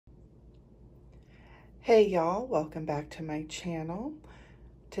Hey y'all, welcome back to my channel.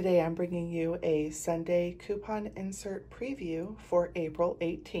 Today I'm bringing you a Sunday coupon insert preview for April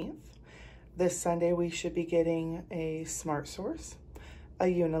 18th. This Sunday we should be getting a Smart Source, a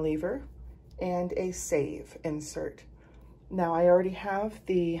Unilever, and a Save insert. Now I already have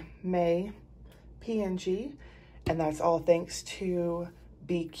the May P&G, and that's all thanks to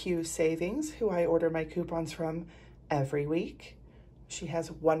BQ Savings, who I order my coupons from every week. She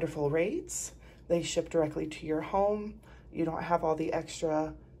has wonderful rates. They ship directly to your home. You don't have all the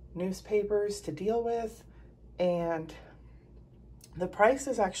extra newspapers to deal with. And the price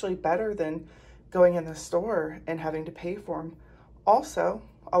is actually better than going in the store and having to pay for them. Also,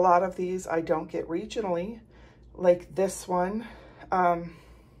 a lot of these I don't get regionally, like this one.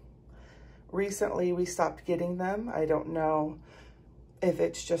 Recently we stopped getting them. I don't know if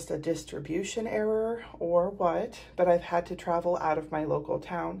it's just a distribution error or what, but I've had to travel out of my local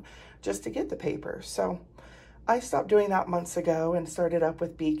town just to get the paper. So I stopped doing that months ago and started up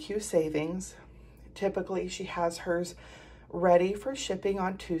with BQ Savings. Typically she has hers ready for shipping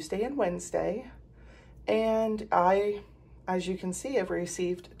on Tuesday and Wednesday. And I, as you can see, have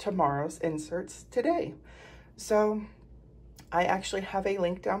received tomorrow's inserts today. So I actually have a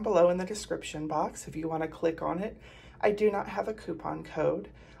link down below in the description box if you want to click on it. I do not have a coupon code,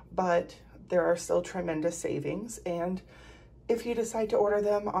 but there are still tremendous savings. And if you decide to order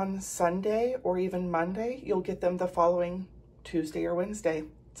them on Sunday or even Monday, you'll get them the following Tuesday or Wednesday.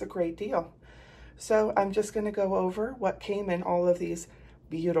 It's a great deal. So I'm just going to go over what came in all of these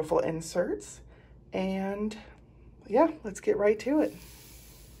beautiful inserts. And yeah, let's get right to it.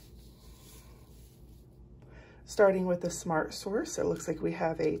 Starting with the Smart Source, it looks like we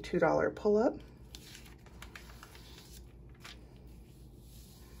have a $2 pull-up.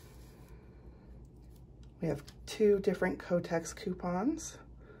 We have 2 different Kotex coupons.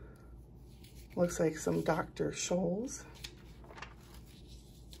 Looks like some Dr. Scholl's.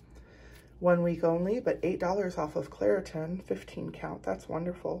 1 week only, but $8 off of Claritin, 15 count. That's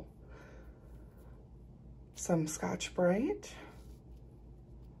wonderful. Some Scotch-Brite.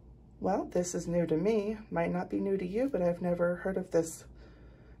 Well, this is new to me. Might not be new to you, but I've never heard of this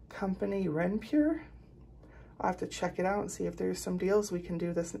company, Renpure. I'll have to check it out and see if there's some deals we can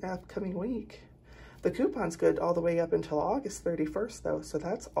do this upcoming week. The coupon's good all the way up until August 31st though, so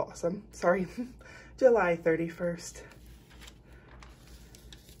that's awesome. Sorry, July 31st.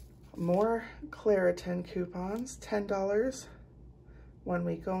 More Claritin coupons, $10, 1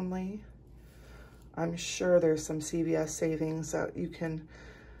 week only. I'm sure there's some CVS savings that you can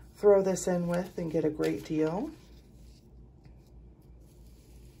throw this in with and get a great deal.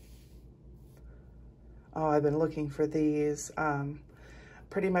 Oh, I've been looking for these.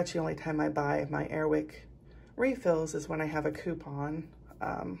 Pretty much the only time I buy my Airwick refills is when I have a coupon.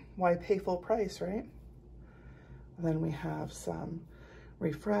 Why pay full price, right? And then we have some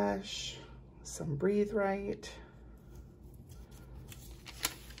Refresh, some Breathe Right.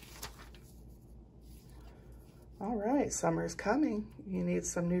 All right, summer's coming. You need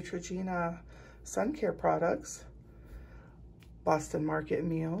some Neutrogena sun care products. Boston Market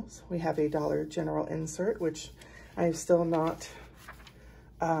meals. We have a Dollar General insert, which I've still not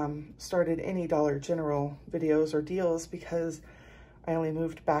started any Dollar General videos or deals because I only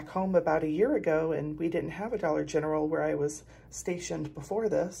moved back home about a year ago and we didn't have a Dollar General where I was stationed before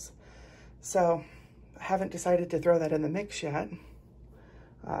this. So I haven't decided to throw that in the mix yet.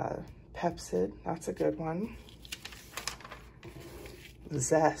 Pepsid, that's a good one.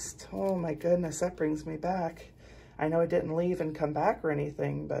 Zest, oh my goodness, that brings me back. I know it didn't leave and come back or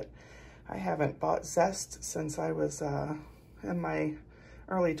anything, but I haven't bought Zest since I was in my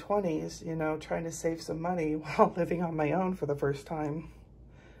early 20s, you know, trying to save some money while living on my own for the first time.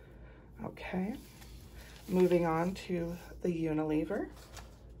 Okay, moving on to the Unilever.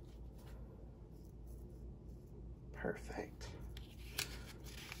 Perfect.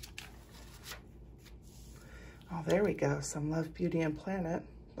 Oh, there we go, some Love, Beauty, and Planet.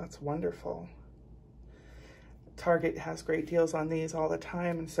 That's wonderful. Target has great deals on these all the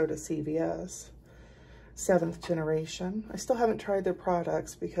time, and so does CVS. 7th Generation. I still haven't tried their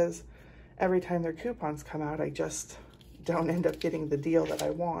products because every time their coupons come out, I just don't end up getting the deal that I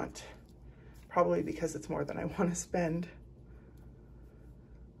want. Probably because it's more than I want to spend.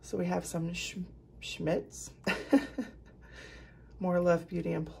 So we have some Schmidt's. More Love,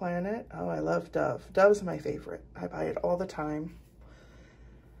 Beauty, and Planet. Oh, I love Dove. Dove's my favorite. I buy it all the time.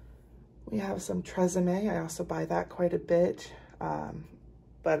 We have some Tresemme. I also buy that quite a bit.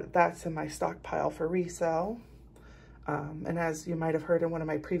 But that's in my stockpile for resale. And as you might have heard in one of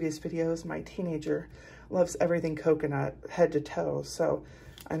my previous videos, my teenager loves everything coconut head to toe. So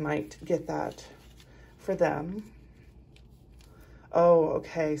I might get that for them. Oh,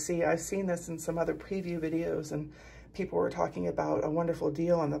 okay. See, I've seen this in some other preview videos, and people were talking about a wonderful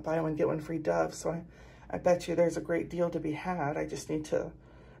deal on the buy one, get one free Dove. So I bet you there's a great deal to be had. I just need to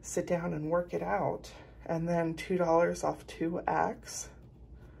sit down and work it out. And then $2 off 2 Axe.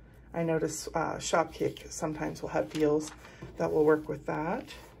 I notice Shopkick sometimes will have deals that will work with that.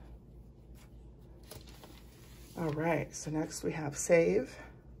 All right, so next we have Save.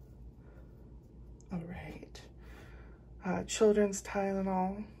 All right. Children's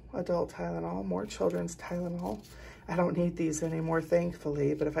Tylenol, adult Tylenol, more children's Tylenol. I don't need these anymore,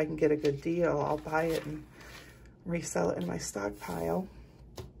 thankfully, but if I can get a good deal, I'll buy it and resell it in my stockpile.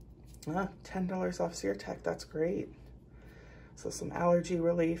 $10 off Zyrtec, that's great. So some allergy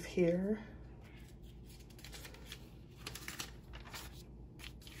relief here.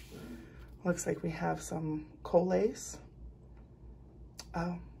 Looks like we have some Colace.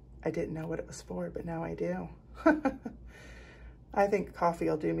 Oh, I didn't know what it was for, but now I do. I think coffee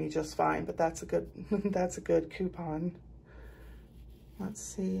will do me just fine, but that's a good that's a good coupon. Let's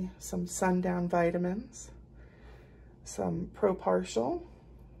see, some Sundown vitamins, some Pro Partial,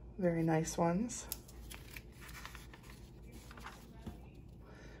 very nice ones.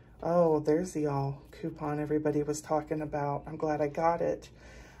 Oh, there's the all coupon everybody was talking about. I'm glad I got it.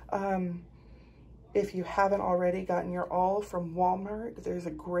 If you haven't already gotten your all from Walmart, there's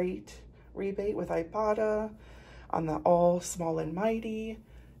a great rebate with Ibotta on the all small and mighty,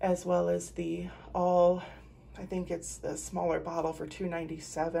 as well as the all, I think it's the smaller bottle for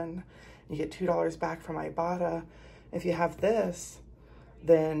 $2.97. You get $2 back from Ibotta. If you have this,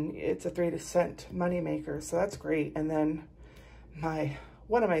 then it's a 3-cent moneymaker, so that's great. And then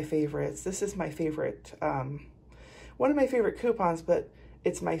one of my favorites, this is my favorite, one of my favorite coupons, but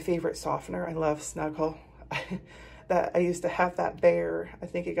it's my favorite softener. I love Snuggle. I used to have that bear. I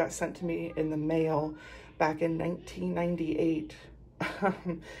think it got sent to me in the mail back in 1998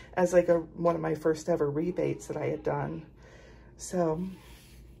 as like one of my first ever rebates that I had done. So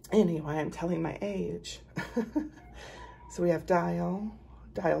anyway, I'm telling my age. So we have Dial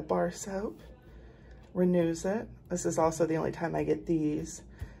bar soap, Renews It. This is also the only time I get these.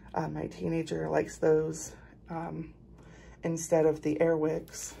 My teenager likes those instead of the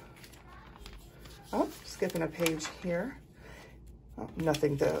Airwicks. Oh, skipping a page here. Oh,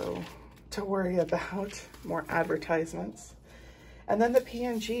 nothing though to worry about. More advertisements. And then the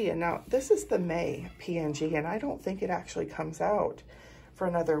P&G, and now this is the May P&G, and I don't think it actually comes out for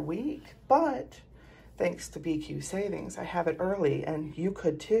another week, but thanks to BQ Savings, I have it early, and you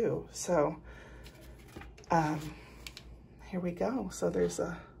could too. So here we go. So there's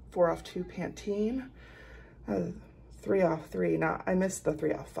a 4 off 2 Pantene, 3 off 3. Now I missed the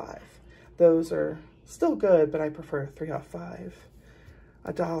 3 off 5. Those are still good, but I prefer 3 off 5.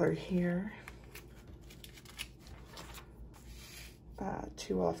 $1 here.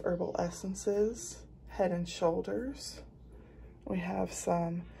 2 off Herbal Essences, Head and Shoulders. We have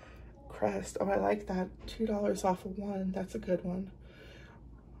some Crest. Oh, I like that. $2 off of 1. That's a good one.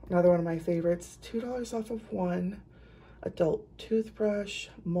 Another one of my favorites. $2 off of 1 adult toothbrush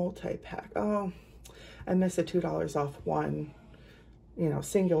multi-pack. Oh, I miss the $2 off 1, you know,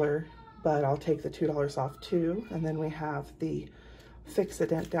 singular, but I'll take the $2 off 2. And then we have the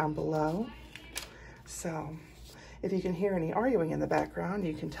Fix-A-Dent down below. So if you can hear any arguing in the background,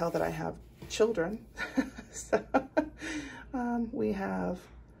 you can tell that I have children. So we have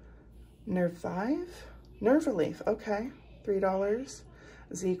Nerve Relief, okay, $3.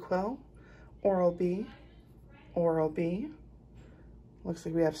 ZQuil, Oral-B. Looks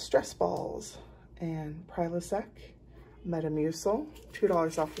like we have Stress Balls and Prilosec, Metamucil.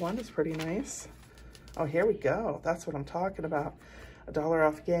 $2 off 1 is pretty nice. Oh, here we go. That's what I'm talking about. $1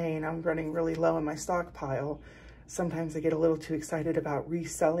 off gain. I'm running really low in my stockpile. Sometimes I get a little too excited about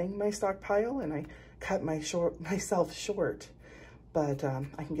reselling my stockpile and I cut myself short, but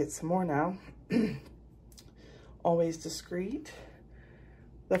I can get some more now. Always Discreet.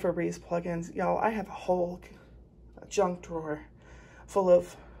 The Febreze plugins. Y'all, I have a whole junk drawer full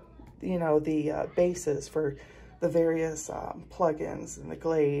of, you know, the bases for the various plugins and the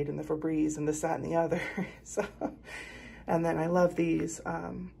Glade and the Febreze and this, that, and the other. So, and then I love these.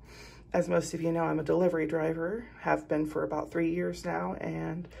 As most of you know, I'm a delivery driver, have been for about 3 years now,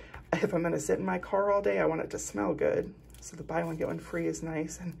 and if I'm gonna sit in my car all day, I want it to smell good. So the buy one, get one free is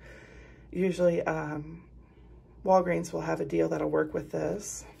nice, and usually Walgreens will have a deal that'll work with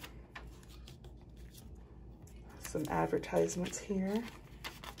this. Some advertisements here.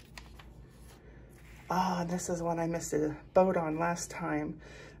 Ah, this is one I missed a boat on last time.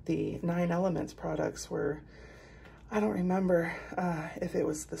 The 9 Elements products were I don't remember if it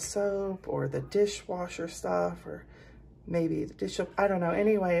was the soap or the dishwasher stuff or maybe the dish soap. I don't know.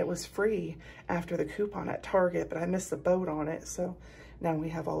 Anyway, it was free after the coupon at Target, but I missed the boat on it. So now we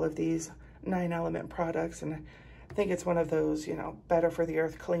have all of these 9-element products, and I think it's one of those, you know, better for the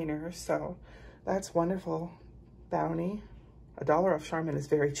earth cleaners. So that's wonderful. Bounty. $1 off Charmin is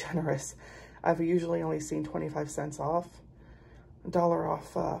very generous. I've usually only seen 25 cents off.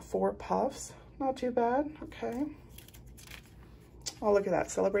 $1 off 4 puffs. Not too bad. Okay. Oh, look at that.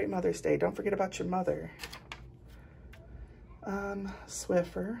 Celebrate Mother's Day. Don't forget about your mother.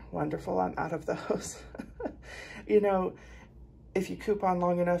 Swiffer. Wonderful. I'm out of those. You know, if you coupon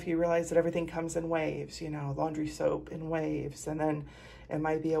long enough, you realize that everything comes in waves. You know, laundry soap in waves. And then it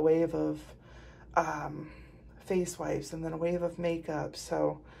might be a wave of face wipes and then a wave of makeup.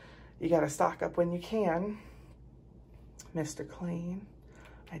 So you got to stock up when you can. Mr. Clean.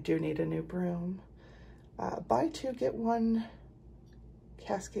 I do need a new broom. Buy 2, get 1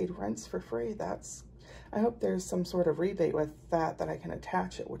 Cascade rinse for free. I hope there's some sort of rebate with that I can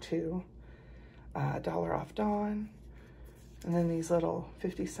attach it to. $1 off Dawn. And then these little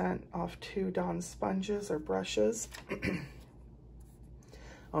 50 cent off 2 Dawn sponges or brushes.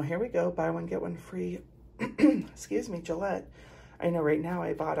 Oh, here we go. Buy 1, get 1 free. Excuse me, Gillette. I know right now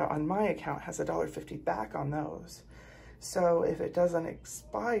Ibotta on my account has $1.50 back on those. So if it doesn't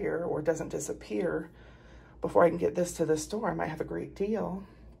expire or doesn't disappear before I can get this to the store, I might have a great deal.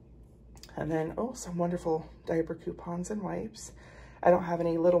 And then, oh, some wonderful diaper coupons and wipes. I don't have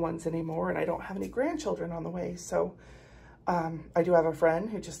any little ones anymore, and I don't have any grandchildren on the way. So I do have a friend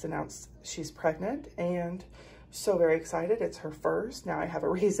who just announced she's pregnant, and so very excited. It's her first. Now I have a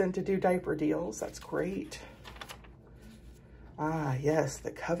reason to do diaper deals. That's great. Ah, yes, the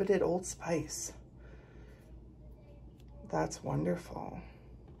coveted Old Spice. That's wonderful.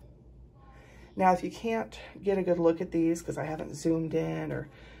 Now, if you can't get a good look at these because I haven't zoomed in, or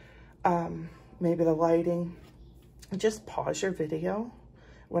maybe the lighting, just pause your video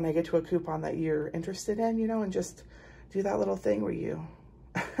when I get to a coupon that you're interested in, you know, and just do that little thing where you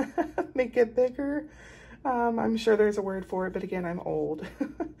make it bigger. I'm sure there's a word for it, but again, I'm old.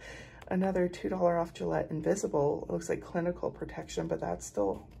 Another $2 off Gillette Invisible. It looks like clinical protection, but that's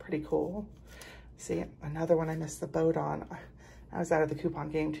still pretty cool. See, another one I missed the boat on. I was out of the coupon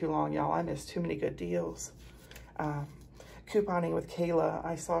game too long, y'all. I missed too many good deals. Couponing with Kayla,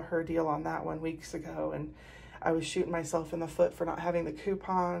 I saw her deal on that one weeks ago, and I was shooting myself in the foot for not having the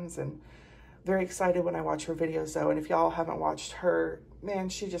coupons, and very excited when I watch her videos, though. And if y'all haven't watched her, man,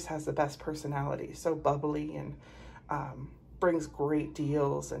 she just has the best personality. So bubbly, and brings great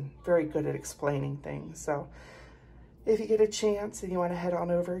deals, and very good at explaining things. So if you get a chance and you want to head on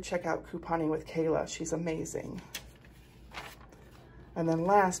over, check out Couponing with Kayla. She's amazing. And then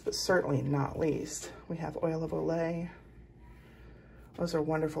last, but certainly not least, we have Oil of Olay. Those are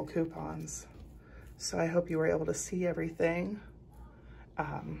wonderful coupons. So I hope you were able to see everything.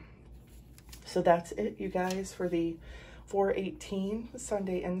 So that's it, you guys, for the 4/18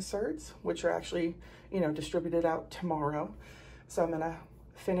 Sunday inserts, which are actually, you know, distributed out tomorrow. So I'm going to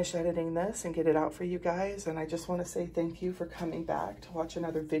finish editing this and get it out for you guys. And I just want to say thank you for coming back to watch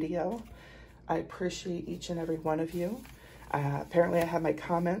another video. I appreciate each and every one of you. Apparently I have my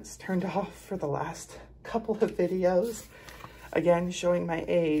comments turned off for the last couple of videos. Again, showing my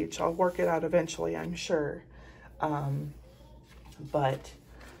age. I'll work it out eventually, I'm sure.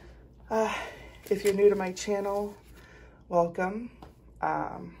 If you're new to my channel, welcome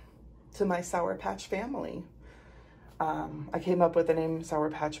to my Sour Patch family. I came up with the name Sour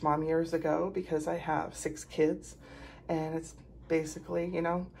Patch Mom years ago because I have 6 kids, and it's basically, you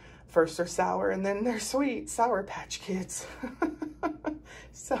know, first they're sour and then they're sweet. Sour Patch Kids.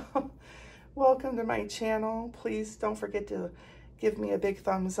 So welcome to my channel. Please don't forget to give me a big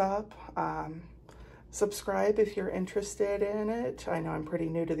thumbs up. Subscribe if you're interested in it. I know I'm pretty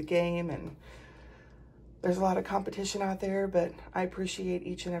new to the game and there's a lot of competition out there, but I appreciate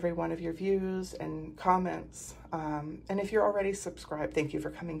each and every one of your views and comments. And if you're already subscribed, thank you for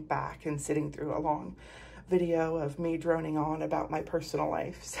coming back and sitting through a long video of me droning on about my personal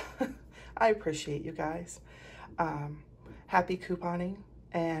life. So I appreciate you guys. Happy couponing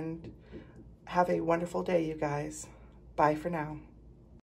and have a wonderful day, you guys. Bye for now.